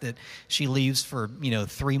fact that she leaves for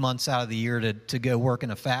 3 months out of the year to go work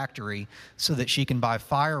in a factory so that she can buy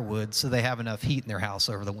firewood so they have enough heat in their house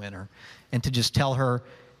over the winter. And to just tell her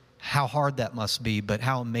how hard that must be, but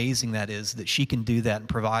how amazing that is that she can do that and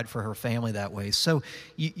provide for her family that way. So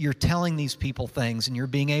you're telling these people things, and you're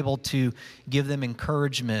being able to give them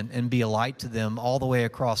encouragement and be a light to them all the way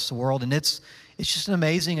across the world. And it's just an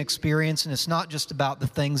amazing experience, and it's not just about the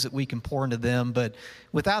things that we can pour into them, but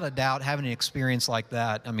without a doubt, having an experience like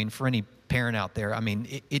that, I mean, for any parent out there, I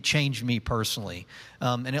mean, it changed me personally.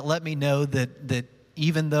 And it let me know that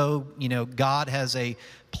even though, God has a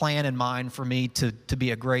plan in mind for me to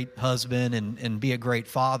be a great husband and be a great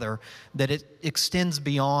father, that it extends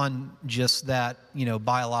beyond just that,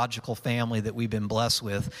 biological family that we've been blessed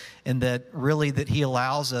with, and that really that he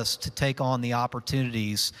allows us to take on the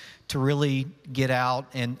opportunities to really get out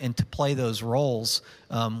and to play those roles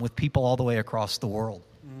with people all the way across the world.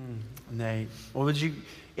 Nate, well, would you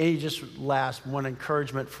just last one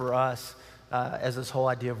encouragement for us as this whole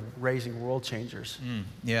idea of raising world changers?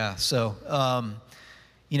 Yeah, so,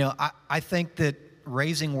 I think that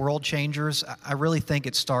raising world changers, I really think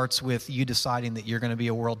it starts with you deciding that you're going to be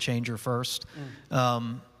a world changer first.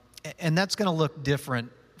 And that's going to look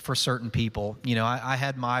different for certain people. I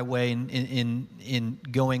had my way in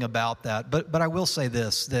going about that. But I will say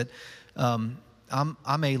this, that I'm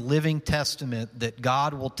a living testament that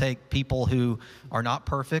God will take people who are not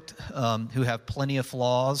perfect, who have plenty of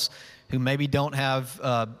flaws, who maybe don't have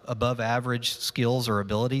above average skills or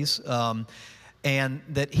abilities, and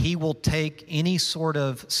that he will take any sort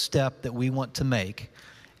of step that we want to make,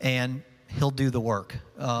 and he'll do the work.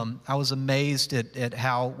 I was amazed at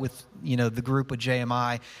how with the group with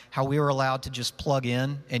JMI, how we were allowed to just plug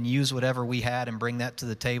in and use whatever we had and bring that to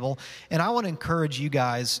the table. And I want to encourage you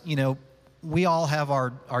guys, we all have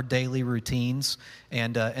our daily routines,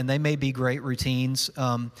 and they may be great routines.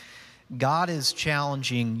 God is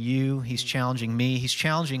challenging you. He's challenging me. He's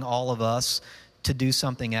challenging all of us to do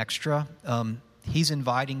something extra. He's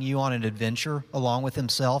inviting you on an adventure along with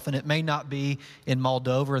himself, and it may not be in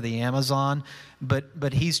Moldova or the Amazon,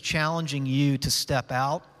 but he's challenging you to step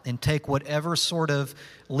out and take whatever sort of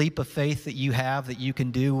leap of faith that you have that you can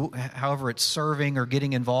do, however it's serving or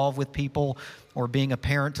getting involved with people or being a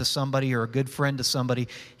parent to somebody or a good friend to somebody.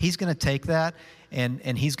 He's going to take that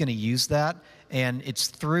and he's going to use that. And it's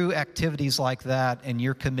through activities like that and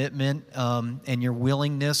your commitment and your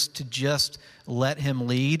willingness to just let him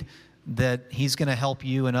lead that he's going to help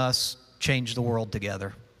you and us change the world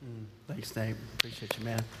together. Thanks, Nate. Appreciate you,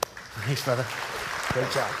 man. Thanks, brother. Great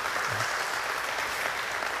job.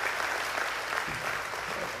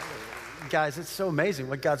 Guys, it's so amazing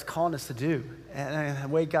what God's calling us to do and the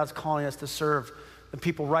way God's calling us to serve the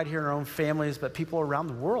people right here in our own families, but people around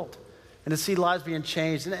the world, and to see lives being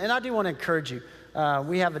changed. And I do want to encourage you.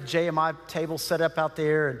 We have a JMI table set up out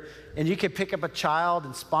there, and you can pick up a child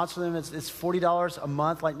and sponsor them. It's $40 a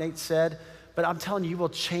month, like Nate said. But I'm telling you, you will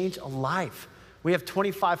change a life. We have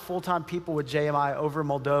 25 full-time people with JMI over in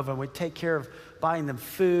Moldova, and we take care of buying them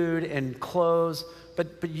food and clothes.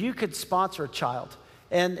 But you could sponsor a child.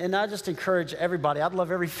 And I just encourage everybody. I'd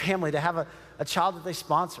love every family to have a child that they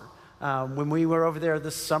sponsor. When we were over there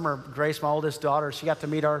this summer, Grace, my oldest daughter, she got to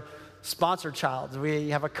meet our sponsor child. We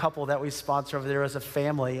have a couple that we sponsor over there as a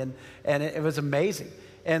family, and it was amazing.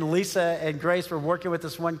 And Lisa and Grace were working with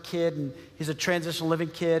this one kid, and he's a transitional living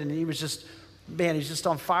kid, and he was just, he's just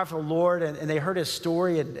on fire for the Lord, and they heard his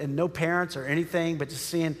story, and no parents or anything, but just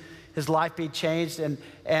seeing his life be changed.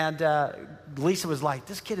 And Lisa was like,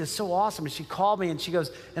 this kid is so awesome. And she called me and she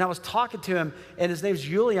goes, and I was talking to him, and his name's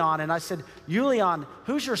Julian. And I said, Julian,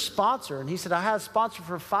 who's your sponsor? And he said, I had a sponsor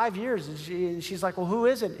for 5 years. And she's like, well, who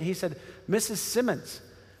is it? And he said, Mrs. Simmons.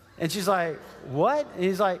 And she's like, what? And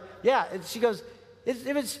he's like, yeah. And she goes,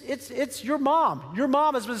 it's your mom. Your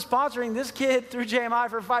mom has been sponsoring this kid through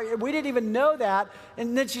JMI for 5 years. We didn't even know that.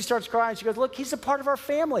 And then she starts crying. She goes, look, he's a part of our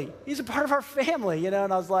family. He's a part of our family, And I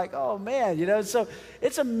was like, oh, man, So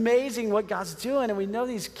it's amazing what God's doing. And we know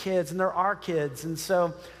these kids, and they're our kids. And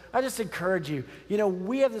so I just encourage you.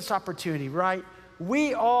 We have this opportunity, right?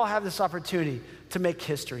 We all have this opportunity to make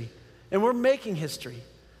history. And we're making history.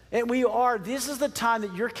 And this is the time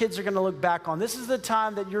that your kids are going to look back on. This is the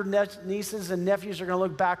time that your nieces and nephews are going to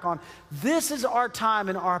look back on. This is our time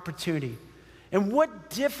and our opportunity. And what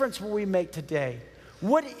difference will we make today?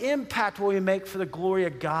 What impact will we make for the glory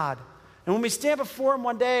of God? And when we stand before him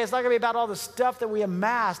one day, it's not going to be about all the stuff that we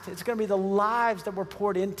amassed. It's going to be the lives that were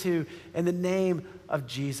poured into in the name of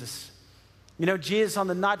Jesus. Jesus, on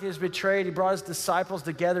the night he was betrayed, he brought his disciples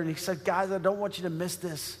together and he said, guys, I don't want you to miss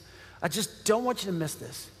this. I just don't want you to miss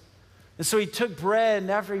this. And so he took bread,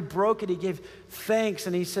 and after he broke it, he gave thanks,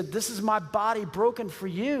 and he said, this is my body broken for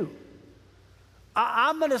you.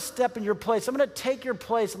 I'm going to step in your place. I'm going to take your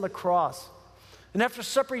place on the cross. And after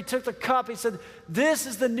supper, he took the cup. He said, "This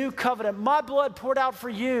is the new covenant, my blood poured out for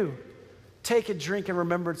you. Take and drink in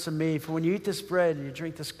remembrance of me. For when you eat this bread and you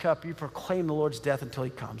drink this cup, you proclaim the Lord's death until he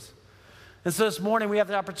comes." And so this morning, we have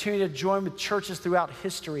the opportunity to join with churches throughout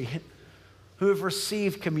history who have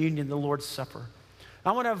received communion, the Lord's Supper.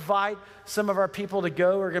 I want to invite some of our people to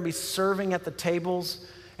go. We're going to be serving at the tables.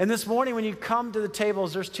 And this morning, when you come to the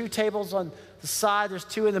tables, there's 2 tables on the side, there's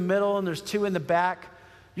 2 in the middle, and there's 2 in the back.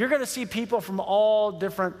 You're going to see people from all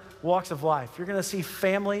different walks of life. You're going to see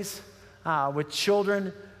families with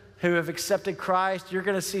children who have accepted Christ. You're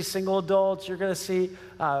going to see single adults. You're going to see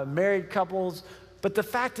married couples. But the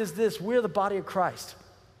fact is this, we're the body of Christ.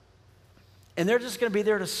 And they're just going to be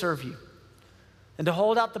there to serve you. And to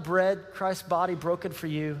hold out the bread, Christ's body broken for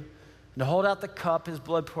you. And to hold out the cup, his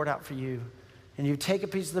blood poured out for you. And you take a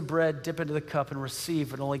piece of the bread, dip into the cup, and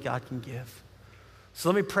receive what only God can give. So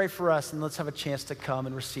let me pray for us, and let's have a chance to come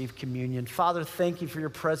and receive communion. Father, thank you for your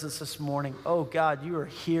presence this morning. Oh, God, you are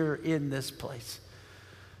here in this place.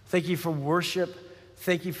 Thank you for worship.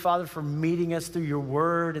 Thank you, Father, for meeting us through your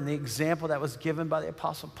word and the example that was given by the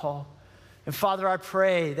Apostle Paul. And Father, I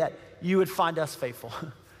pray that you would find us faithful.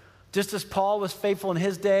 Just as Paul was faithful in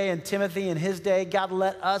his day and Timothy in his day, God,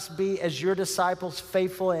 let us be, as your disciples,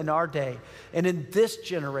 faithful in our day and in this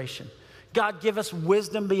generation. God, give us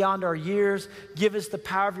wisdom beyond our years. Give us the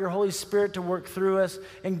power of your Holy Spirit to work through us.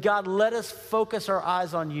 And God, let us focus our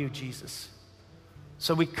eyes on you, Jesus.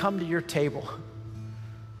 So we come to your table.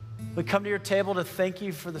 We come to your table to thank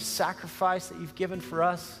you for the sacrifice that you've given for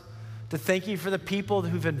us, to thank you for the people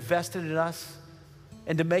who've invested in us,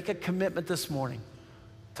 and to make a commitment this morning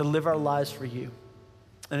to live our lives for you.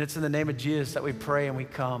 And it's in the name of Jesus that we pray and we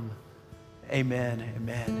come. Amen,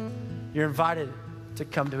 amen. You're invited to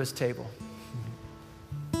come to his table.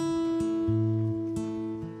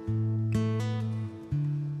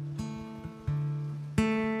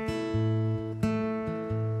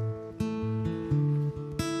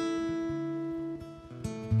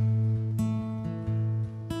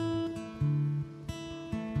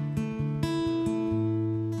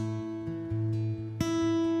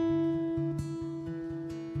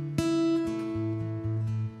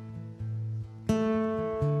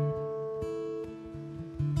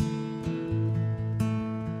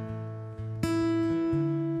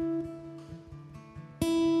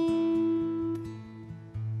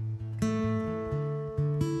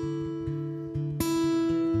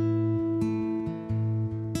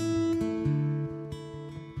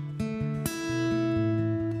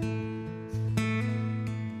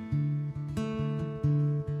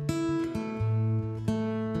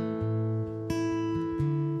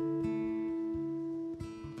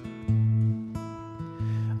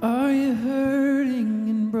 Are you hurting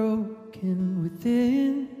and broken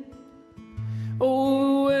within?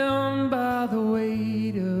 Overwhelmed by the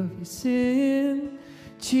weight of your sin?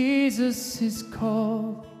 Jesus is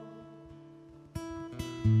calling.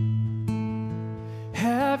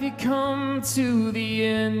 Have you come to the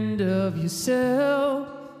end of yourself?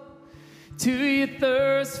 Do you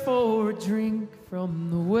thirst for a drink from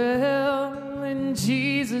the well? And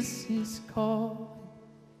Jesus is calling.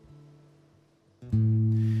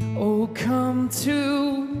 Oh, come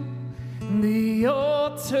to the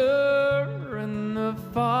altar, and the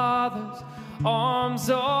Father's arms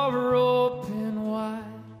are open wide.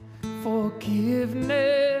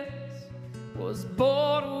 Forgiveness was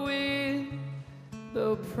bought with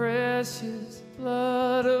the precious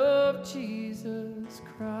blood of Jesus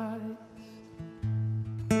Christ.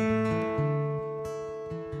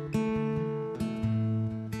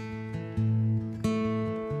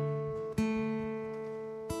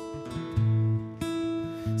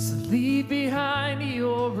 So leave behind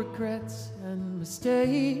your regrets and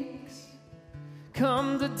mistakes.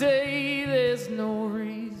 Come today, there's no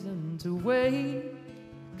reason to wait,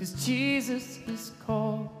 'cause Jesus is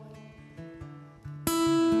calling.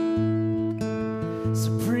 So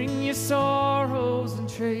bring your sorrows and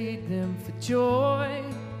trade them for joy.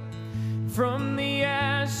 From the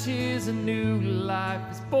ashes a new life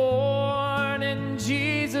is born, and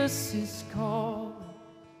Jesus is calling.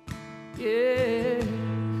 Yeah.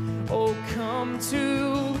 Oh, come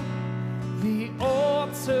to the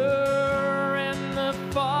altar, and the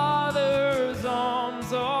Father's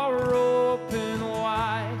arms are open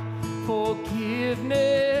wide.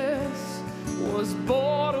 Forgiveness was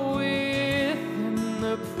bought within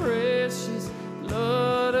the precious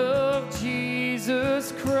blood of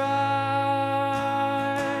Jesus Christ.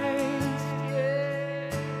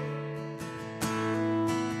 Yeah.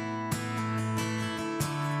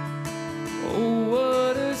 Oh,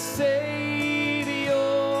 what a Savior,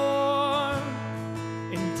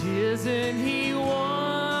 and isn't he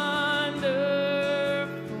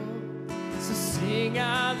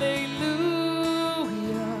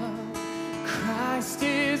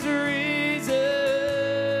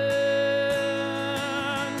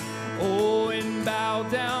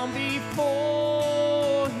down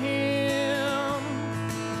before him,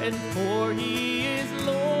 and for he is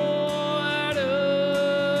Lord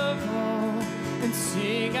of all, and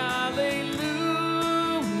sing hallelujah,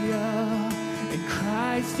 and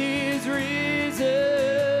Christ is risen.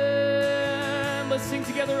 Let's sing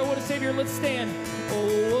together, oh what a Savior, let's stand.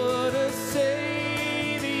 Oh what a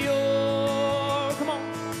Savior, come on,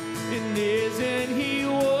 and isn't he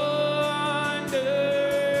wonderful?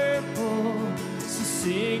 So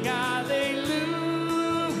sing hallelujah,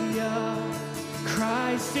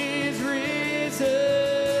 Christ is risen.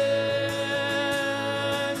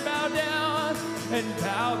 Bow down and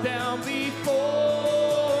bow down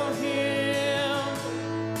before him,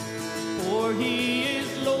 for he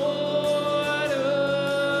is Lord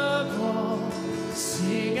of all.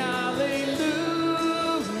 Sing hallelujah,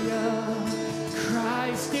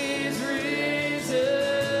 Christ is risen.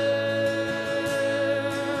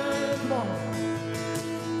 Come on.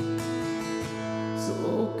 So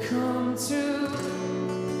come to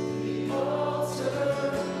the altar.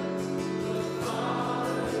 The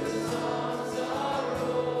Father's arms are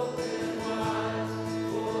open wide.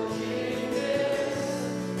 Forgiveness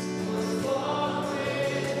was bought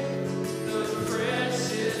with the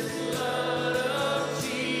precious blood of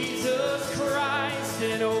Jesus Christ.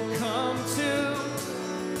 And oh, come to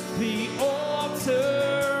the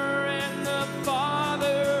altar, and the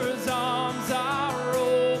Father's arms are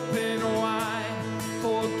open wide.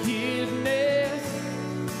 Forgiveness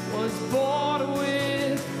was bought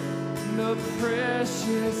with the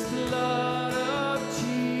precious blood of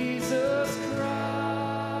Jesus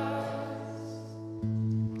Christ.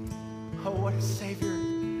 Oh, what a Savior.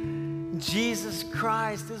 Jesus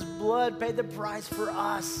Christ, his blood paid the price for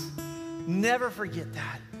us. Never forget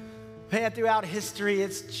that. Man, throughout history,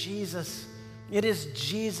 it's Jesus. It is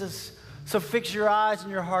Jesus. So fix your eyes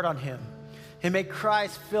and your heart on him. And may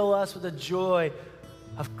Christ fill us with the joy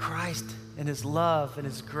of Christ and his love and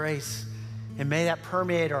his grace. And may that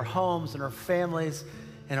permeate our homes and our families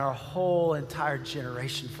and our whole entire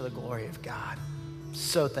generation for the glory of God. I'm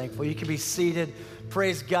so thankful. You can be seated.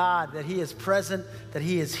 Praise God that he is present, that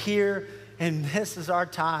he is here, and this is our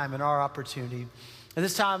time and our opportunity. At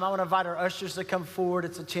this time, I want to invite our ushers to come forward.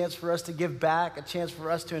 It's a chance for us to give back, a chance for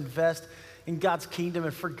us to invest in God's kingdom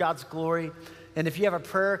and for God's glory. And if you have a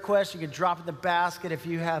prayer request, you can drop it in the basket. If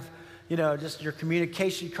you have, just your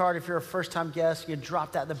communication card, if you're a first-time guest, you can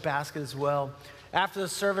drop that in the basket as well. After the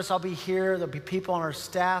service, I'll be here. There'll be people on our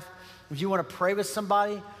staff. If you want to pray with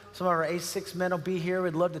somebody, some of our A6 men will be here.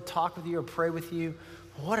 We'd love to talk with you or pray with you.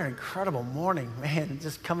 What an incredible morning, man,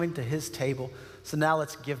 just coming to his table. So now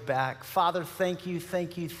let's give back. Father, thank you for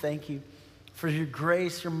your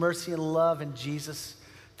grace, your mercy, and love in Jesus.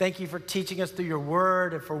 Thank you for teaching us through your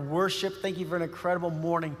word and for worship. Thank you for an incredible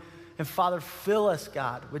morning. And Father, fill us,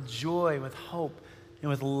 God, with joy, with hope, and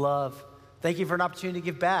with love. Thank you for an opportunity to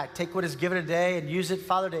give back. Take what is given today and use it,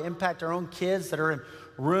 Father, to impact our own kids that are in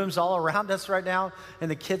rooms all around us right now, and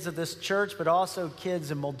the kids of this church, but also kids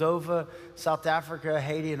in Moldova, South Africa,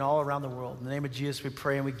 Haiti, and all around the world. In the name of Jesus, we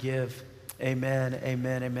pray and we give. Amen,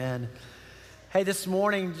 amen, amen. Hey, this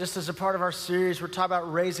morning, just as a part of our series, we're talking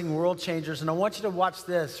about raising world changers, and I want you to watch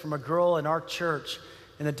this from a girl in our church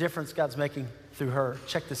and the difference God's making through her.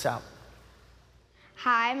 Check this out.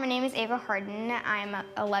 Hi, my name is Ava Harden. I'm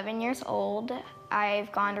 11 years old.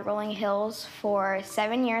 I've gone to Rolling Hills for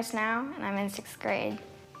 7 years now, and I'm in 6th grade.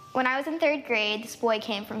 When I was in 3rd grade, this boy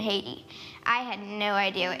came from Haiti. I had no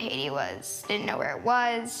idea what Haiti was, didn't know where it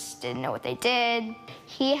was, didn't know what they did.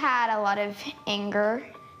 He had a lot of anger,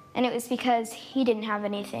 and it was because he didn't have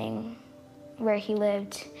anything where he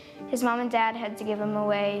lived. His mom and dad had to give him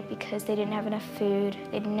away because they didn't have enough food,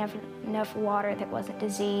 they didn't have enough water that wasn't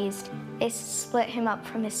diseased. They split him up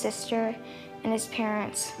from his sister and his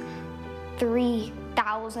parents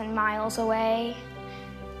 3,000 miles away,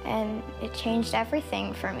 and it changed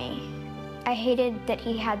everything for me. I hated that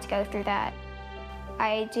he had to go through that.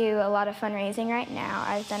 I do a lot of fundraising right now.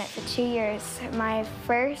 I've done it for 2 years. My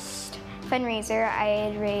first fundraiser, I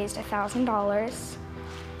had raised $1,000,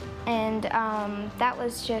 and that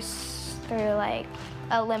was just through like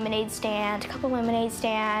a lemonade stand, a couple lemonade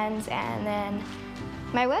stands, and then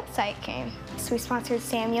my website came. So we sponsored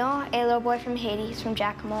Samuel, a little boy from Haiti. He's from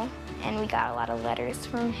Jacmel, and we got a lot of letters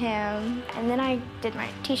from him. And then I did my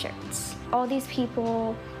t-shirts. All these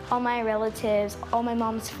people, all my relatives, all my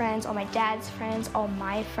mom's friends, all my dad's friends, all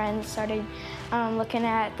my friends started looking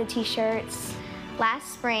at the t-shirts.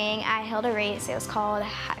 Last spring, I held a race. It was called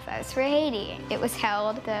High Fives for Haiti. It was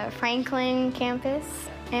held at the Franklin campus,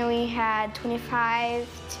 and we had 25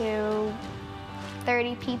 to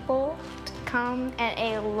 30 people come and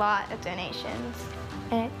a lot of donations.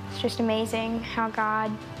 And it's just amazing how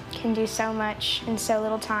God can do so much in so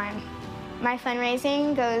little time. My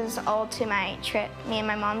fundraising goes all to my trip, me and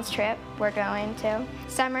my mom's trip we're going to.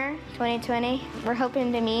 Summer 2020, we're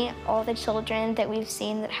hoping to meet all the children that we've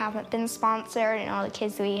seen that haven't been sponsored and all the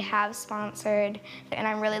kids we have sponsored. And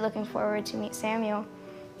I'm really looking forward to meet Samuel.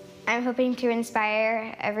 I'm hoping to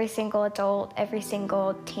inspire every single adult, every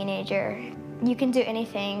single teenager. You can do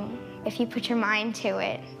anything if you put your mind to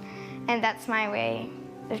it. And that's my way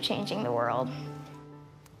of changing the world.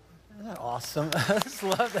 Isn't that awesome? I just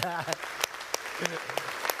love that.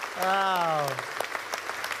 Oh,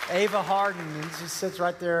 Ava Harden, and she sits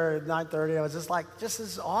right there at 9:30. I was just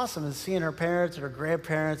as awesome as seeing her parents and her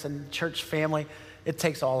grandparents and church family. It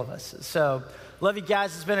takes all of us. So, love you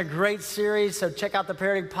guys. It's been a great series. So check out the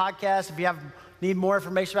Parenting Podcast. If you need more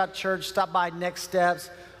information about church, stop by Next Steps.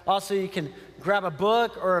 Also, you can grab a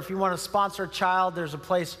book, or if you want to sponsor a child, there's a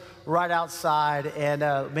place right outside. And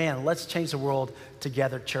man, let's change the world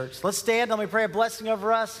together, church. Let's stand. Let me pray a blessing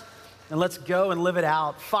over us. And let's go and live it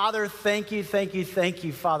out. Father, thank you,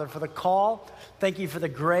 Father, for the call. Thank you for the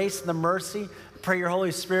grace and the mercy. I pray your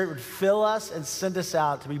Holy Spirit would fill us and send us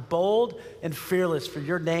out to be bold and fearless for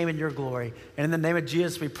your name and your glory. And in the name of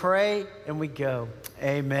Jesus, we pray and we go.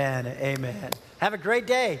 Amen. Amen. Have a great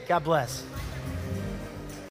day. God bless.